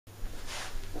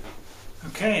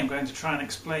Okay, I'm going to try and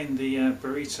explain the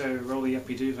burrito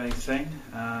roly-uppy duvet thing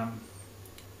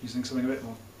using something a bit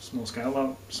more small scale.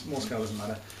 Well, small scale doesn't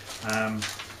matter.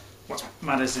 What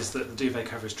matters is that the duvet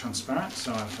cover is transparent,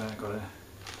 so I've got a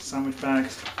sandwich bag,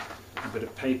 a bit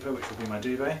of paper, which will be my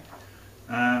duvet.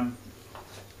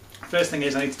 First thing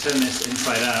is I need to turn this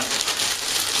inside out.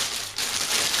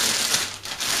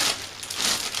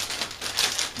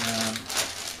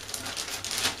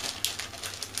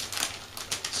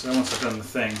 So once I've done the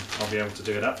thing, I'll be able to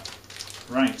do it up.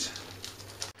 Right.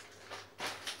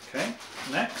 Okay,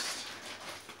 next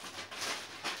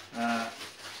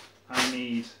I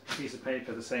need a piece of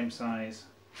paper the same size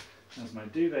as my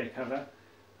duvet cover.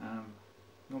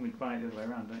 Normally buy it the other way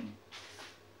around, don't you?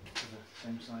 The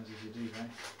same size as your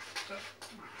duvet.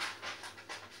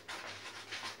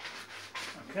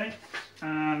 Okay,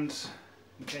 and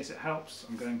in case it helps,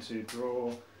 I'm going to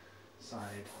draw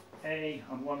side A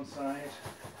on one side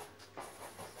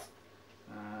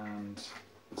and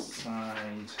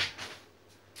side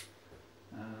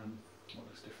what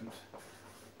looks different?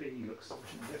 B looks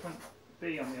sufficiently different.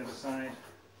 B on the other side.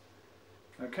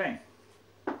 Okay,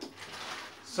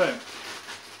 so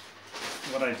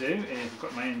what I do is I've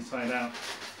got my inside out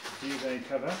duvet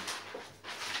cover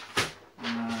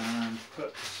and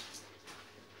put,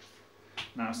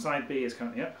 now side B is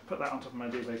currently up, put that on top of my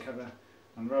duvet cover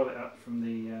and roll it up from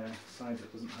the side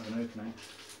that doesn't have an opening.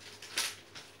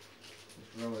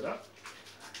 Just roll it up.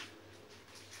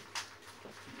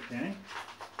 Okay.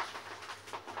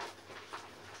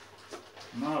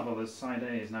 Marvel as side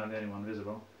A is now the only one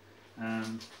visible.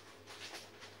 And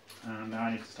now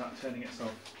I need to start turning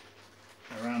itself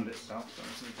around itself, so I'm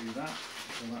just going to do that.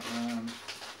 Pull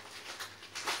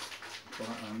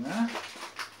that around there.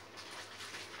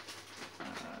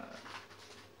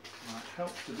 Might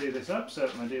help to do this up so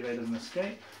that my duvet doesn't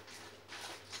escape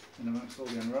in amongst all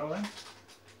the unrolling.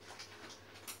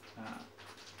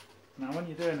 Now when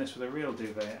you're doing this with a real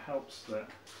duvet, it helps that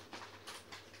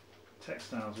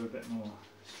textiles are a bit more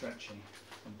stretchy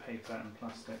than paper and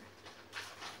plastic.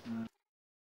 There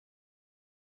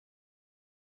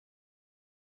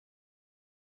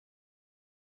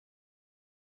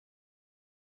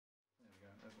we go,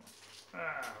 there's one.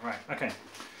 Right, okay.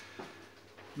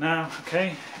 Now,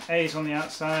 okay, A is on the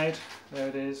outside, there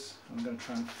it is. I'm going to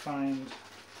try and find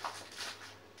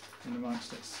in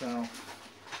amongst itself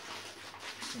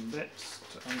some bits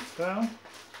to unfurl.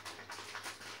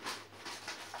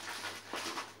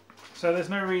 So there's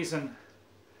no reason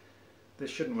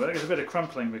this shouldn't work. There's a bit of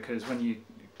crumpling because when you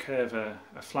curve a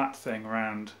flat thing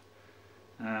around,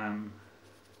 you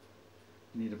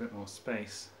need a bit more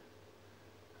space.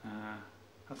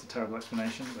 That's a terrible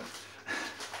explanation, but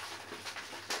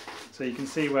so you can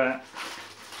see where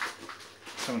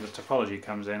some of the topology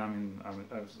comes in. I mean, I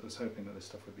was hoping that this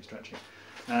stuff would be stretchy.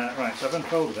 Right, so I've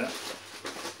unfolded it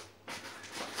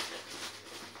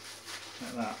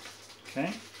like that.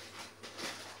 Okay.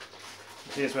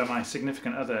 Here's where my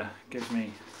significant other gives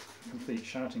me complete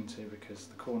shouting to because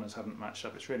the corners haven't matched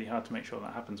up. It's really hard to make sure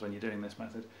that happens when you're doing this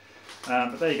method.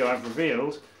 But there you go, I've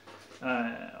revealed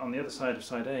on the other side of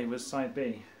side A was side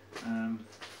B. And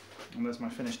there's my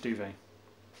finished duvet.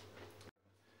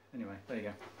 Anyway, there you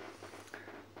go.